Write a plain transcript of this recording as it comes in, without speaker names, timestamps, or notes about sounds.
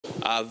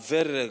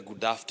Very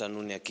good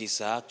afternoon,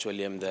 Yakisa.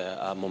 Actually, I'm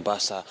the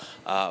Mombasa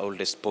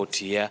oldest port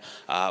here.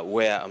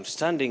 Where I'm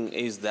standing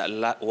is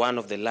one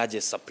of the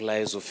largest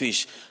suppliers of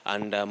fish,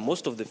 and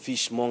most of the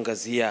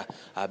fishmongers here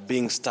are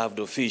being starved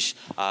of fish.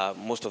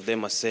 Most of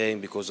them are saying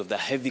because of the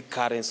heavy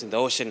currents in the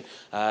ocean,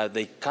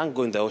 they can't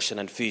go in the ocean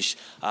and fish.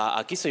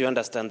 Akisa, you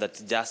understand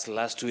that just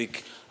last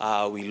week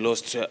we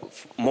lost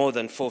more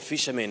than 4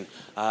 fishermen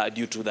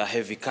due to the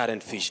heavy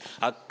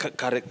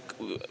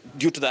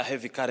due to the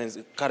heavy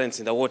currents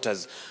in the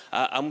waters.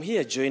 I'm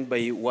here joined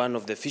by one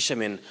of the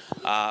fishermen.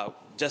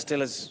 Just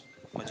tell us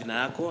majina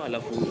yako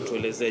alafu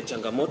tueleze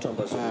changamoto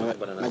ambazo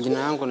unakutana nazo. Majina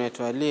yangu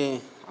naitwa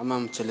Ali ama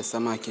mchele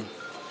samaki.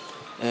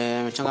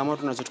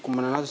 Changamoto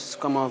tunazokumbana nazo sisi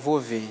kama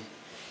wavuvi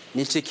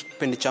ni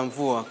kipindi cha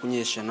mvua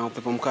kunyesha na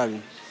upepo mkali.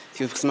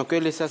 Kusema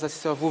kweli sasa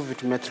sisi wavuvi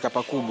tumeathirika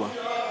pakubwa.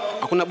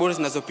 Hakuna boti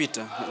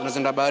zinazopita,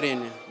 unazoenda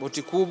baharini.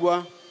 Boti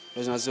kubwa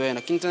ndio zinazoenda.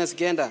 Lakini tena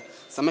sikienda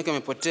samaki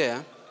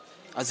wamepotea.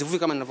 Azivuvi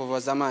kama ninavyovoa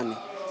zamani.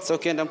 Sasa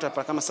ukienda mtu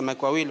apaka kama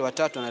samaki wawili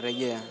watatu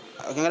anarejea.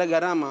 Ukiangalia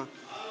gharama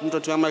mtu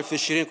atu kama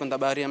 20,000 kwenda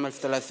bahari ama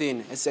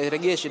 30,000.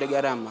 Asirejeshe ile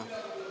gharama.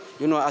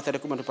 Athari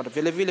kubwa tupata.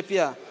 Vile vile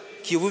pia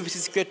kivuvi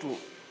sisi kwetu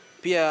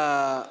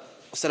pia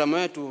usalama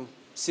wetu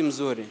si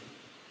mzuri.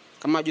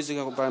 Kama juzi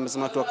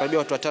amesema watu karibia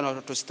watu 5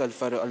 watu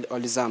 6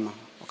 walizama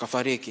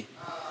wakafariki.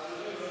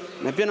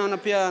 Na pia naona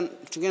pia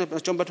kingine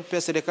tunachomba tu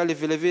pia serikali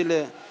vile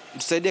vile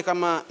tusaidie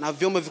kama na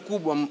vyombo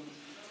vikubwa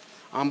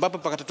ambapo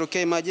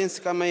pakatokea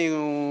emergency kama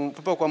hiyo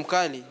pepo kwa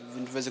mkali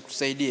viweze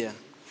kusaidia.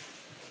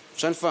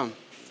 Tunafahamu.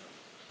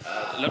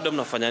 Labda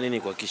mnafanya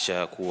nini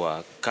kuhakikisha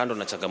kuwa kando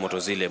na changamoto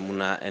zile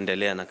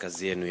mnaendelea na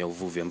kazi yenu ya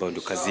uvuvi ambayo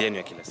ndio kazi yenu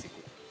ya kila siku?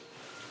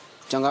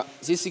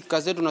 Sisi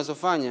kazi yetu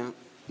tunazofanya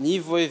ni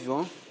hivyo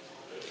hivyo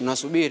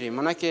tunasubiri,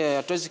 maana yake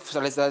hatuwezi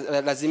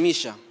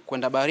kulazimisha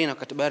kwenda baharini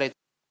wakati bahari